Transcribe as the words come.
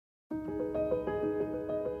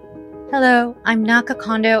Hello, I'm Naka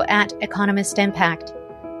Kondo at Economist Impact.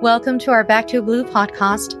 Welcome to our Back to Blue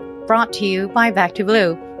podcast, brought to you by Back to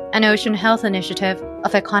Blue, an ocean health initiative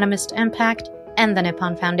of Economist Impact and the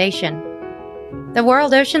Nippon Foundation. The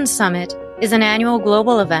World Ocean Summit is an annual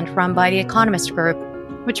global event run by the Economist Group,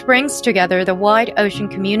 which brings together the wide ocean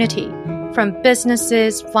community, from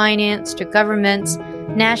businesses, finance to governments,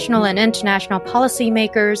 national and international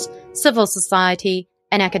policymakers, civil society,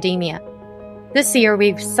 and academia. This year,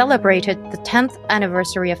 we've celebrated the 10th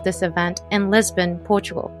anniversary of this event in Lisbon,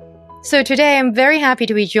 Portugal. So today, I'm very happy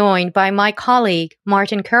to be joined by my colleague,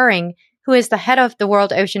 Martin Curring, who is the head of the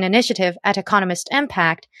World Ocean Initiative at Economist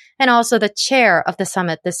Impact and also the chair of the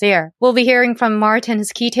summit this year. We'll be hearing from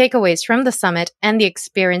Martin's key takeaways from the summit and the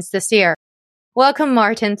experience this year. Welcome,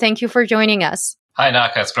 Martin. Thank you for joining us. Hi,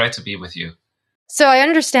 Naka. It's great to be with you. So I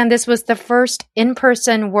understand this was the first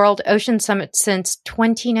in-person World Ocean Summit since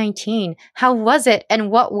 2019. How was it,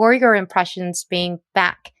 and what were your impressions being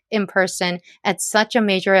back in person at such a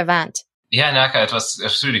major event? Yeah, Naka, it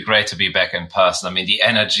was really great to be back in person. I mean, the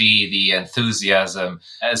energy, the enthusiasm.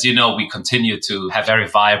 As you know, we continue to have very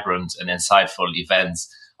vibrant and insightful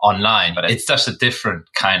events online, but it's just a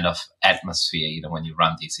different kind of atmosphere, when you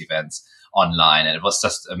run these events online. And it was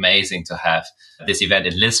just amazing to have this event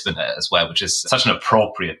in Lisbon as well, which is such an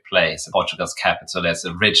appropriate place, Portugal's capital. There's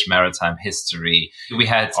a rich maritime history. We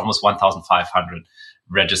had almost 1,500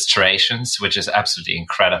 registrations, which is absolutely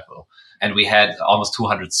incredible. And we had almost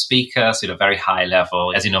 200 speakers, very high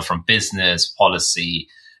level, as you know, from business, policy,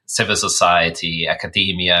 civil society,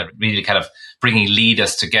 academia, really kind of bringing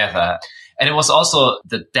leaders together. And it was also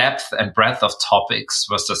the depth and breadth of topics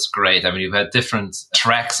was just great. I mean, we had different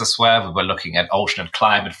tracks as well. We were looking at ocean and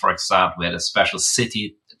climate, for example. We had a special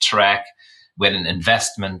city track. We had an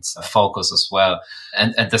investment focus as well.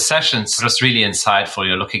 And the sessions were just really insightful.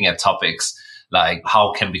 You're looking at topics like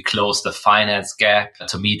how can we close the finance gap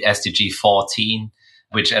to meet SDG 14,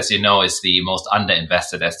 which, as you know, is the most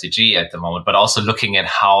underinvested SDG at the moment, but also looking at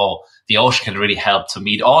how the ocean can really help to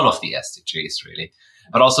meet all of the SDGs, really.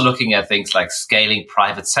 But also looking at things like scaling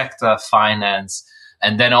private sector finance,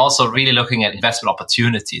 and then also really looking at investment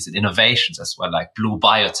opportunities and innovations as well, like blue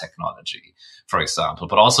biotechnology, for example,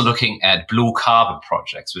 but also looking at blue carbon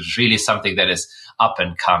projects, which is really something that is up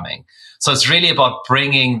and coming. So it's really about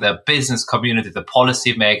bringing the business community, the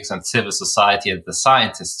policymakers and civil society and the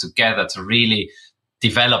scientists together to really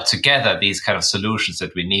develop together these kind of solutions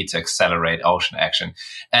that we need to accelerate ocean action.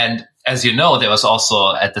 And as you know, there was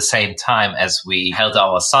also at the same time as we held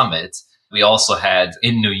our summit, we also had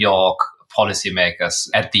in New York policymakers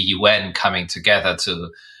at the UN coming together to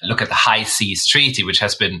look at the High Seas Treaty, which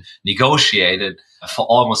has been negotiated for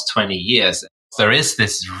almost 20 years. There is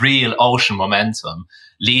this real ocean momentum.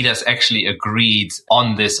 Leaders actually agreed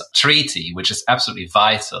on this treaty, which is absolutely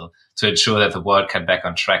vital to ensure that the world can back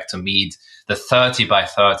on track to meet the 30 by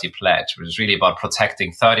 30 pledge, which is really about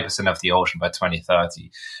protecting 30% of the ocean by 2030,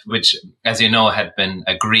 which, as you know, had been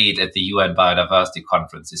agreed at the UN Biodiversity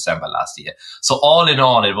Conference December last year. So all in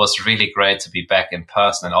all, it was really great to be back in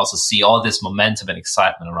person and also see all this momentum and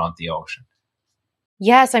excitement around the ocean.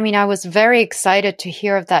 Yes, I was very excited to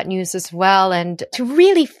hear of that news as well and to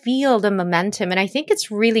really feel the momentum. And I think it's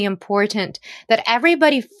really important that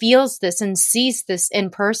everybody feels this and sees this in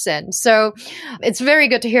person. So it's very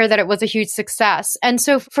good to hear that it was a huge success. And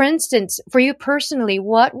so, for instance, for you personally,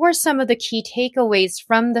 what were some of the key takeaways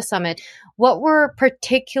from the summit? What were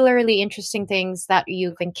particularly interesting things that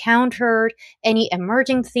you've encountered? Any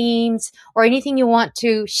emerging themes or anything you want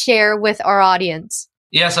to share with our audience?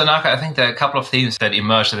 Yeah, so Naka, I think there are a couple of themes that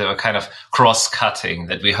emerged that were kind of cross-cutting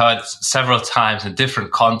that we heard several times in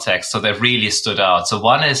different contexts, so they really stood out. So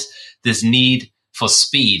one is this need for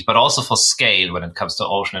speed, but also for scale when it comes to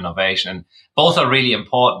ocean innovation. And both are really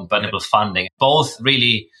important, but funding. Both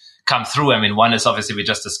really come through. One is obviously we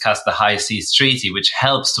just discussed the High Seas Treaty, which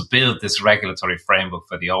helps to build this regulatory framework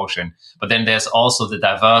for the ocean. But then there's also the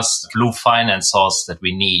diverse blue finance source that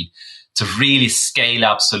we need to really scale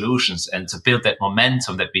up solutions and to build that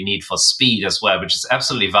momentum that we need for speed as well, which is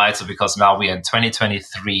absolutely vital because now we are in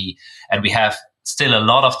 2023 and we have still a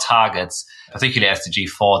lot of targets, particularly SDG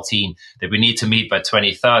 14, that we need to meet by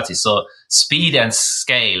 2030. So speed and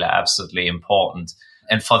scale are absolutely important.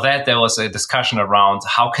 And for that, there was a discussion around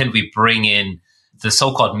how can we bring in the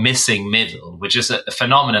so-called missing middle, which is a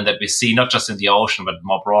phenomenon that we see not just in the ocean, but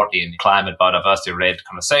more broadly in climate biodiversity-related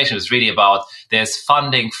conversation. It's really about there's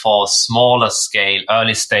funding for smaller scale,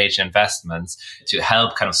 early stage investments to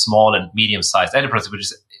help kind of small and medium-sized enterprises, which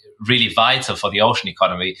is really vital for the ocean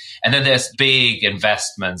economy. And then there's big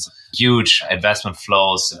investments, huge investment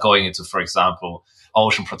flows going into, for example,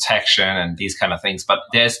 ocean protection and these kind of things. But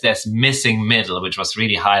there's missing middle, which was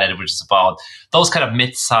really highlighted, which is about those kind of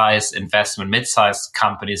mid-sized investment, mid-sized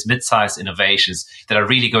companies, mid-sized innovations that are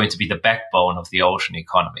really going to be the backbone of the ocean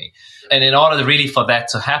economy. And in order really for that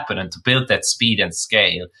to happen and to build that speed and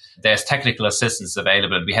scale, there's technical assistance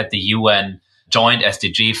available. We had the UN joint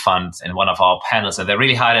SDG fund in one of our panels, and they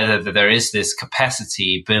really highlighted that there is this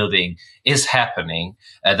capacity building is happening.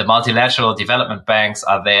 The multilateral development banks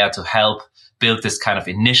are there to help build this kind of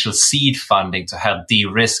initial seed funding to help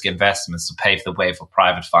de-risk investments to pave the way for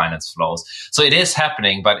private finance flows. So it is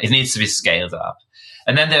happening, but it needs to be scaled up.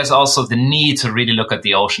 And then there's also the need to really look at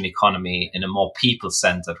the ocean economy in a more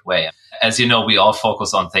people-centered way. As you know, we all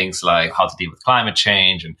focus on things like how to deal with climate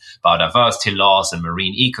change and biodiversity loss and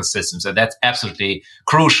marine ecosystems. And that's absolutely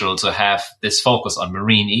crucial to have this focus on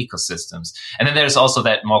marine ecosystems. And then there's also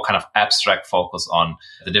that more kind of abstract focus on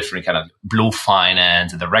the different kind of blue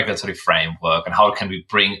finance and the regulatory framework and how can we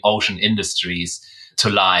bring ocean industries to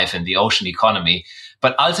life in the ocean economy.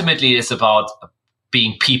 But ultimately, it's about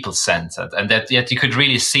being people-centered, and that yet you could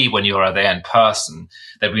really see when you are there in person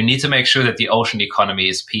that we need to make sure that the ocean economy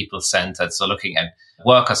is people-centered. So looking at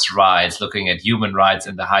workers' rights, looking at human rights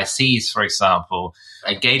in the high seas, for example,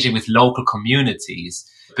 engaging with local communities,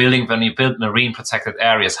 when you build marine protected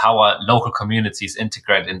areas, how are local communities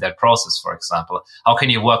integrated in that process, for example? How can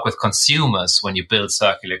you work with consumers when you build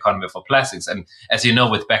circular economy for plastics? And as you know,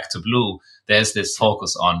 with Back to Blue, there's this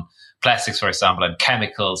focus on plastics, for example, and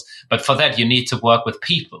chemicals. But for that, you need to work with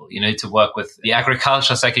people. You need to work with the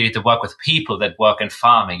agriculture sector. You need to work with people that work in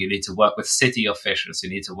farming. You need to work with city officials. You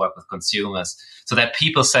need to work with consumers. So that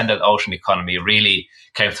people-centered ocean economy really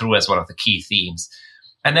came through as one of the key themes.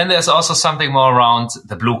 And then there's also something more around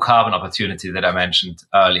the blue carbon opportunity that I mentioned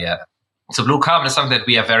earlier. So blue carbon is something that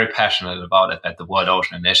we are very passionate about at the World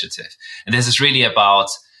Ocean Initiative. And this is really about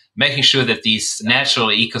making sure that these natural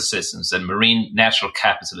ecosystems and marine natural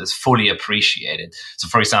capital is fully appreciated. So,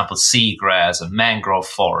 for example, seagrass and mangrove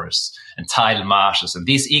forests and tidal marshes. And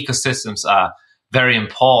these ecosystems are very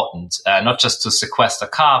important, not just to sequester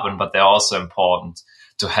carbon, but they're also important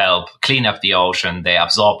to help clean up the ocean. They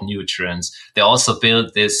absorb nutrients. They also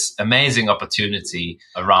build this amazing opportunity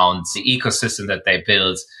around the ecosystem that they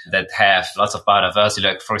build that have lots of biodiversity.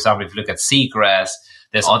 Like, for example, if you look at seagrass,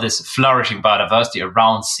 there's all this flourishing biodiversity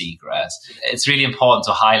around seagrass. It's really important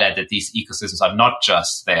to highlight that these ecosystems are not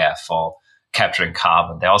just there for capturing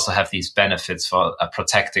carbon. They also have these benefits for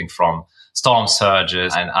protecting from storm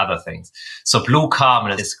surges and other things. So blue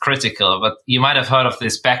carbon is critical, but you might have heard of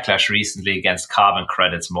this backlash recently against carbon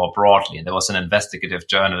credits more broadly. And there was an investigative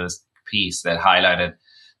journalist piece that highlighted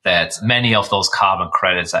that many of those carbon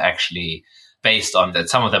credits are actually based on that.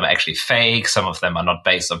 Some of them are actually fake. Some of them are not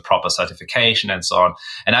based on proper certification and so on.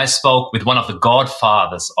 And I spoke with one of the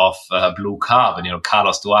godfathers of blue carbon,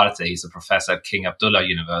 Carlos Duarte. He's a professor at King Abdullah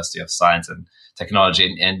University of Science and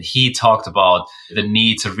Technology. And he talked about the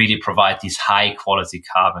need to really provide these high quality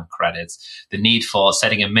carbon credits, the need for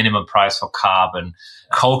setting a minimum price for carbon,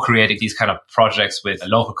 co-creating these kind of projects with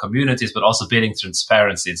local communities, but also building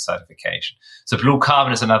transparency and certification. So blue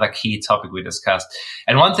carbon is another key topic we discussed.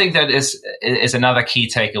 And one thing that is another key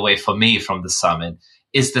takeaway for me from the summit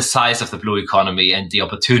is the size of the blue economy and the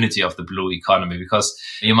opportunity of the blue economy, because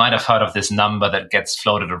you might have heard of this number that gets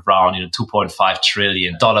floated around, $2.5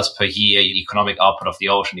 trillion per year economic output of the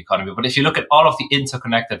ocean economy. But if you look at all of the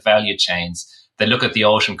interconnected value chains, they look at the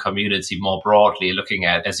ocean community more broadly, looking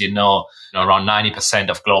at, as you know, around 90%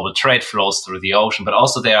 of global trade flows through the ocean. But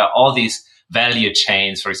also there are all these value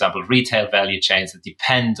chains, for example, retail value chains that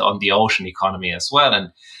depend on the ocean economy as well. And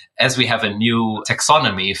as we have a new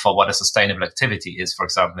taxonomy for what a sustainable activity is, for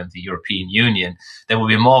example, in the European Union, there will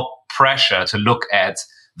be more pressure to look at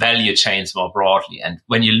value chains more broadly. And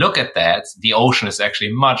when you look at that, the ocean is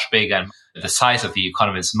actually much bigger and the size of the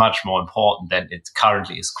economy is much more important than it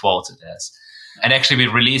currently is quoted as. And actually,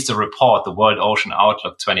 we released a report, the World Ocean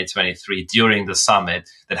Outlook 2023, during the summit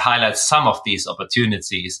that highlights some of these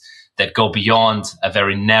opportunities that go beyond a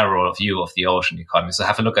very narrow view of the ocean economy. So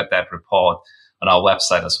have a look at that report on our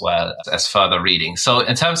website as well as further reading. So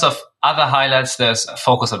in terms of other highlights, there's a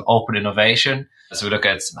focus on open innovation. So we look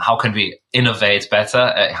at how can we innovate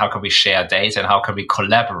better, how can we share data, and how can we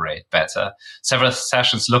collaborate better. Several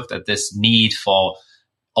sessions looked at this need for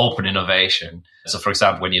open innovation. So for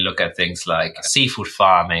example, when you look at things like seafood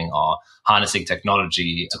farming or harnessing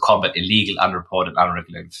technology to combat illegal, unreported,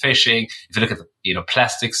 unregulated fishing, if you look at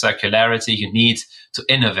plastic circularity, you need to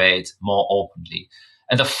innovate more openly.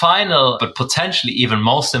 And the final, but potentially even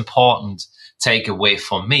most important takeaway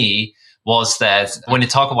for me was that when you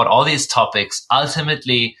talk about all these topics,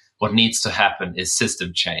 ultimately what needs to happen is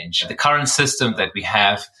system change. The current system that we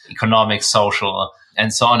have, economic, social,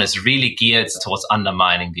 and so on, is really geared towards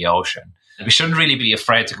undermining the ocean. And we shouldn't really be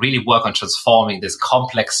afraid to really work on transforming these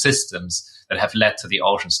complex systems that have led to the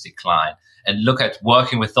ocean's decline and look at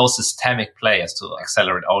working with those systemic players to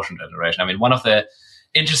accelerate ocean regeneration. I mean, one of the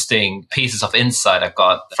interesting pieces of insight I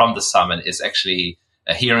got from the summit is actually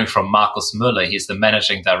a hearing from Markus Müller. He's the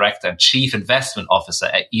managing director and chief investment officer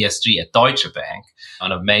at ESG at Deutsche Bank,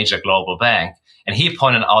 on a major global bank. And he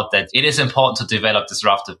pointed out that it is important to develop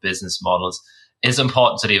disruptive business models. It's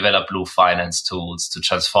important to develop blue finance tools to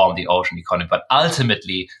transform the ocean economy. But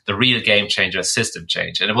ultimately, the real game changer is system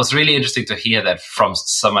change. And it was really interesting to hear that from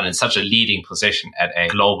someone in such a leading position at a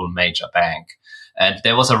global major bank. And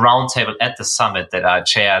there was a roundtable at the summit that I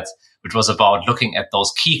chaired, which was about looking at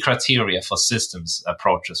those key criteria for systems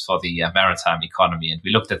approaches for the maritime economy. And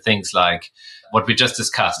we looked at things like what we just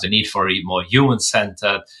discussed, the need for a more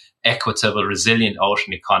human-centered, equitable, resilient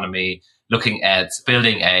ocean economy, looking at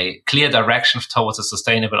building a clear direction towards a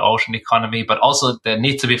sustainable ocean economy, but also there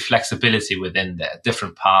needs to be flexibility within that,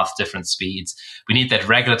 different paths, different speeds. We need that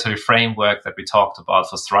regulatory framework that we talked about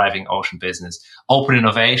for thriving ocean business, open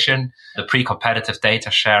innovation, the pre-competitive data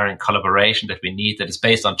sharing, collaboration that we need that is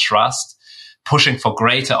based on trust, pushing for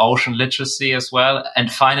greater ocean literacy as well. And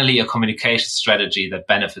finally, a communication strategy that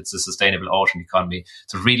benefits the sustainable ocean economy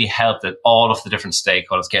to really help that all of the different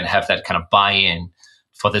stakeholders can have that kind of buy-in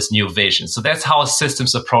for this new vision. So that's how a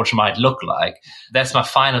systems approach might look like. That's my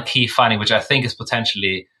final key finding, which I think is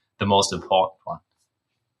potentially the most important one.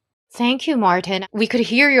 Thank you, Martin. We could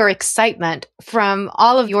hear your excitement from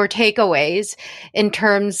all of your takeaways in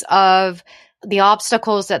terms of the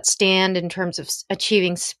obstacles that stand in terms of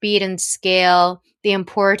achieving speed and scale, the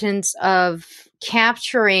importance of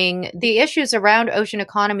capturing the issues around ocean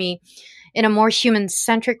economy in a more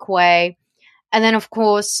human-centric way. And then, of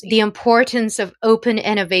course, the importance of open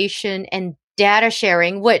innovation and data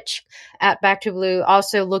sharing, which at Back to Blue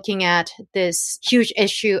also looking at this huge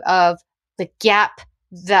issue of the gap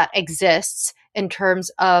that exists in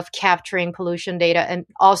terms of capturing pollution data and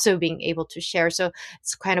also being able to share. So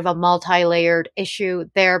it's kind of a multi-layered issue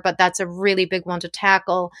there, but that's a really big one to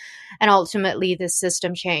tackle. And ultimately, the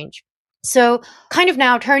system change. So kind of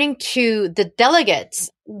now turning to the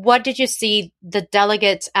delegates, what did you see the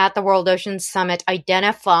delegates at the World Ocean Summit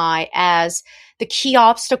identify as the key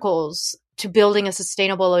obstacles to building a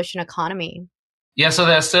sustainable ocean economy? Yeah, so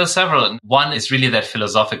there are still several. One is really that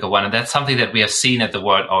philosophical one, and that's something that we have seen at the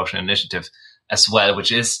World Ocean Initiative as well,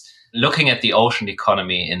 which is looking at the ocean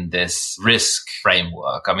economy in this risk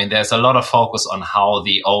framework. I mean, there's a lot of focus on how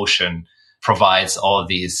the ocean provides all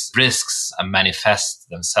these risks and manifest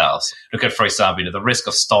themselves. Look at, for example, the risk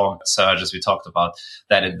of storm surges. We talked about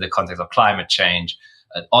that in the context of climate change,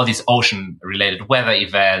 all these ocean-related weather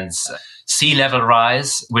events, sea level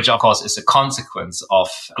rise, which of course is a consequence of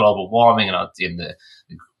global warming and in the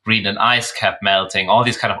Greenland ice cap melting, all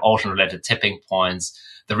these kind of ocean-related tipping points,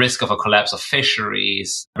 the risk of a collapse of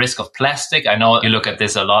fisheries, risk of plastic. I know you look at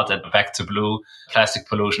this a lot at Back to Blue, plastic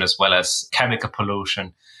pollution as well as chemical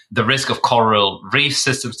pollution, the risk of coral reef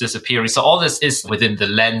systems disappearing. So all this is within the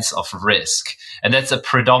lens of risk. And that's a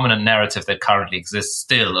predominant narrative that currently exists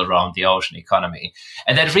still around the ocean economy.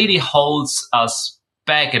 And that really holds us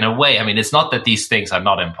back in a way. I mean, it's not that these things are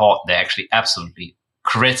not important. They're actually absolutely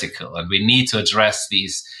critical, and we need to address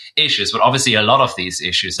these issues. But obviously, a lot of these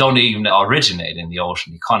issues don't even originate in the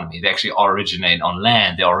ocean economy. They actually originate on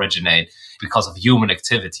land. They originate because of human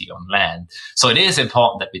activity on land. So it is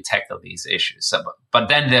important that we tackle these issues. But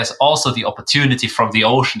then there's also the opportunity from the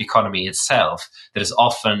ocean economy itself that is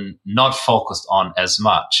often not focused on as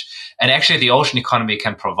much. And actually, the ocean economy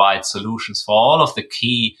can provide solutions for all of the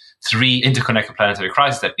key three interconnected planetary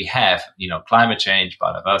crises that we have, climate change,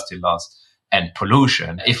 biodiversity loss, and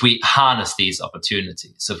pollution, if we harness these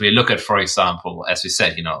opportunities. So if we look at, for example, as we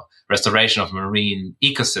said, restoration of marine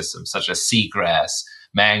ecosystems such as seagrass,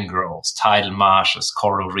 mangroves, tidal marshes,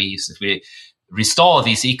 coral reefs, if we restore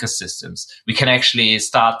these ecosystems, we can actually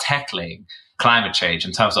start tackling climate change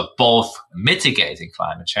in terms of both mitigating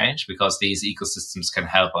climate change, because these ecosystems can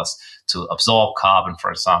help us to absorb carbon,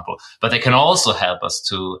 for example, but they can also help us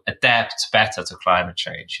to adapt better to climate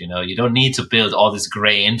change. You don't need to build all this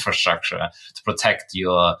gray infrastructure to protect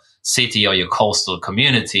your city or your coastal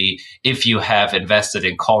community if you have invested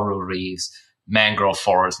in coral reefs, mangrove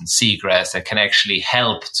forests, and seagrass that can actually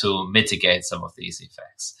help to mitigate some of these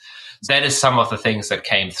effects. That is some of the things that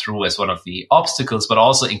came through as one of the obstacles, but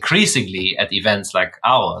also increasingly at events like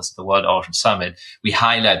ours, the World Ocean Summit, we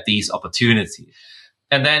highlight these opportunities.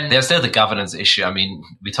 And then there's still the governance issue. I mean,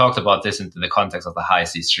 we talked about this in the context of the High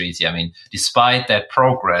Seas Treaty. I mean, despite that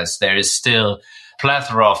progress, there is still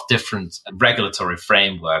plethora of different regulatory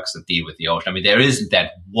frameworks that deal with the ocean. I mean, there isn't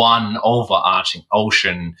that one overarching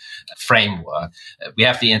ocean framework. We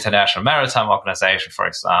have the International Maritime Organization, for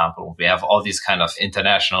example. We have all these kind of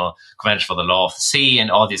international convention for the law of the sea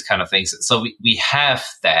and all these kind of things. So we have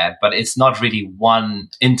that, but it's not really one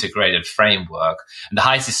integrated framework. And the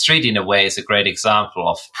High Seas Treaty, in a way, is a great example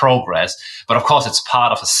of progress. But of course, it's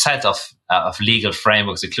part of a set of legal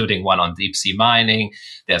frameworks, including one on deep sea mining.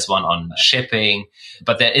 There's one on shipping,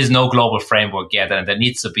 but there is no global framework yet. And there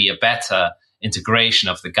needs to be a better integration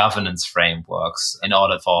of the governance frameworks in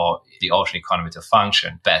order for the ocean economy to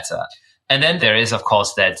function better. And then there is, of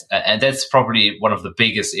course, that, and that's probably one of the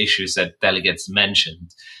biggest issues that delegates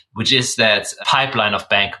mentioned, which is that pipeline of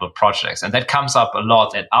bankable projects. And that comes up a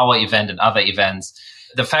lot at our event and other events.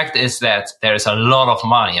 The fact is that there is a lot of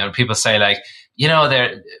money. I mean, people say like,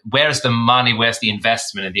 where's the money? Where's the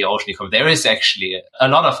investment in the ocean economy? There is actually a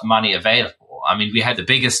lot of money available. I mean, we had the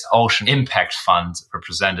biggest ocean impact fund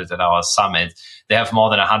represented at our summit. They have more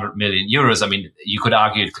than 100 million euros. I mean, you could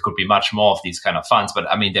argue it could be much more of these kind of funds, but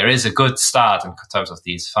I mean, there is a good start in terms of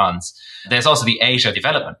these funds. There's also the Asia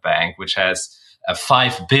Development Bank, which has a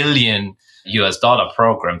 $5 billion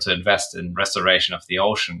program to invest in restoration of the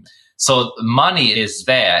ocean. So money is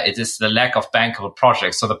there. It is the lack of bankable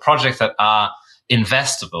projects. So the projects that are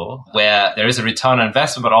investable, where there is a return on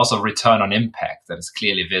investment, but also return on impact that is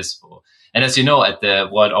clearly visible. And as you know, at the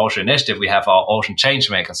World Ocean Initiative, we have our Ocean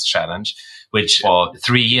Changemakers Challenge, which for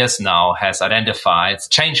 3 years now has identified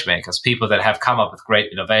changemakers, people that have come up with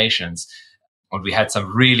great innovations. And we had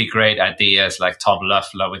some really great ideas like Tom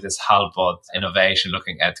Loeffler with his Hullbot innovation,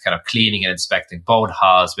 looking at kind of cleaning and inspecting boat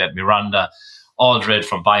hulls. We had Miranda Aldred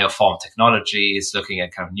from Bioform Technologies, looking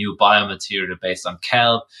at kind of new biomaterial based on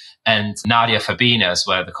kelp, and Nadia Fabina as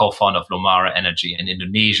well, the co-founder of Lomara Energy in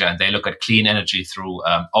Indonesia, and they look at clean energy through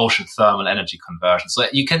ocean thermal energy conversion. So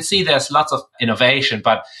you can see there's lots of innovation,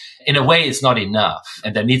 but in a way it's not enough,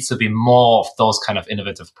 and there needs to be more of those kind of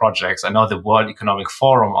innovative projects. I know the World Economic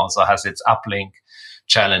Forum also has its Uplink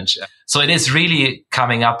challenge. So it is really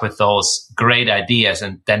coming up with those great ideas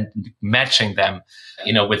and then matching them,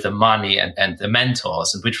 with the money and the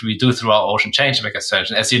mentors, and which we do through our Ocean Changemakers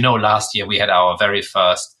Challenge. As you know, last year we had our very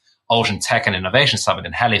first Ocean Tech and Innovation Summit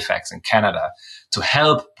in Halifax in Canada to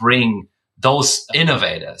help bring those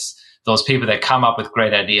innovators, those people that come up with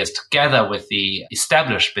great ideas, together with the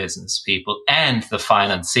established business people and the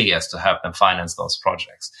financiers to help them finance those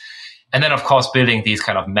projects. And then, of course, building these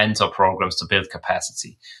kind of mentor programs to build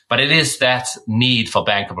capacity. But it is that need for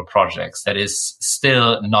bankable projects that is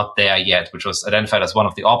still not there yet, which was identified as one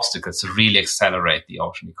of the obstacles to really accelerate the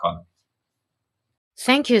ocean economy.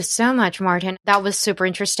 Thank you so much, Martin. That was super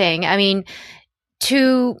interesting. I mean,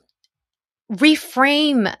 to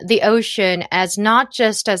reframe the ocean as not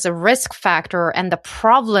just as a risk factor and the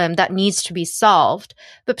problem that needs to be solved,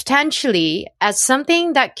 but potentially as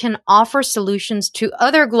something that can offer solutions to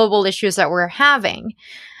other global issues that we're having.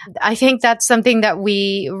 I think that's something that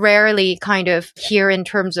we rarely kind of hear in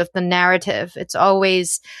terms of the narrative. It's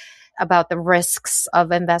always about the risks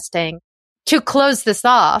of investing. To close this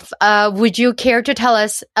off, would you care to tell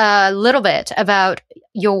us a little bit about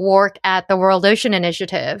your work at the World Ocean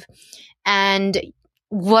Initiative and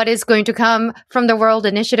what is going to come from the World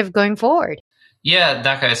Initiative going forward? Yeah,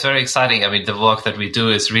 Daka, it's very exciting. I mean, the work that we do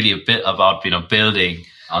is really a bit about, building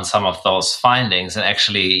on some of those findings and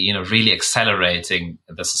actually, really accelerating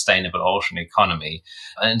the sustainable ocean economy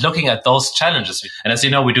and looking at those challenges. And as you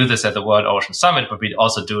know, we do this at the World Ocean Summit, but we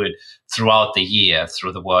also do it throughout the year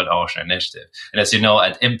through the World Ocean Initiative. And as you know,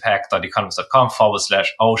 at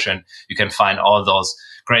impact.economist.com/ocean, you can find all those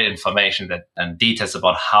great information and details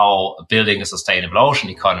about how building a sustainable ocean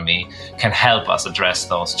economy can help us address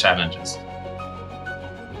those challenges.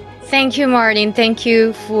 Thank you, Martin. Thank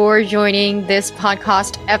you for joining this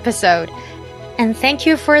podcast episode. And thank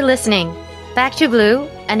you for listening. Back to Blue,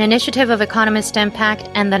 an initiative of Economist Impact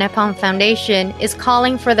and the Nippon Foundation, is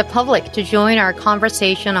calling for the public to join our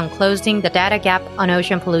conversation on closing the data gap on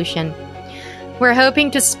ocean pollution. We're hoping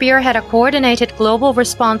to spearhead a coordinated global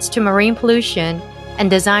response to marine pollution and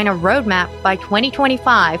design a roadmap by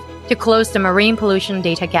 2025 to close the marine pollution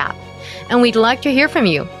data gap. And we'd like to hear from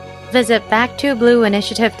you. Visit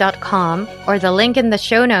backtoblueinitiative.com or the link in the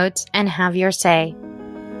show notes and have your say.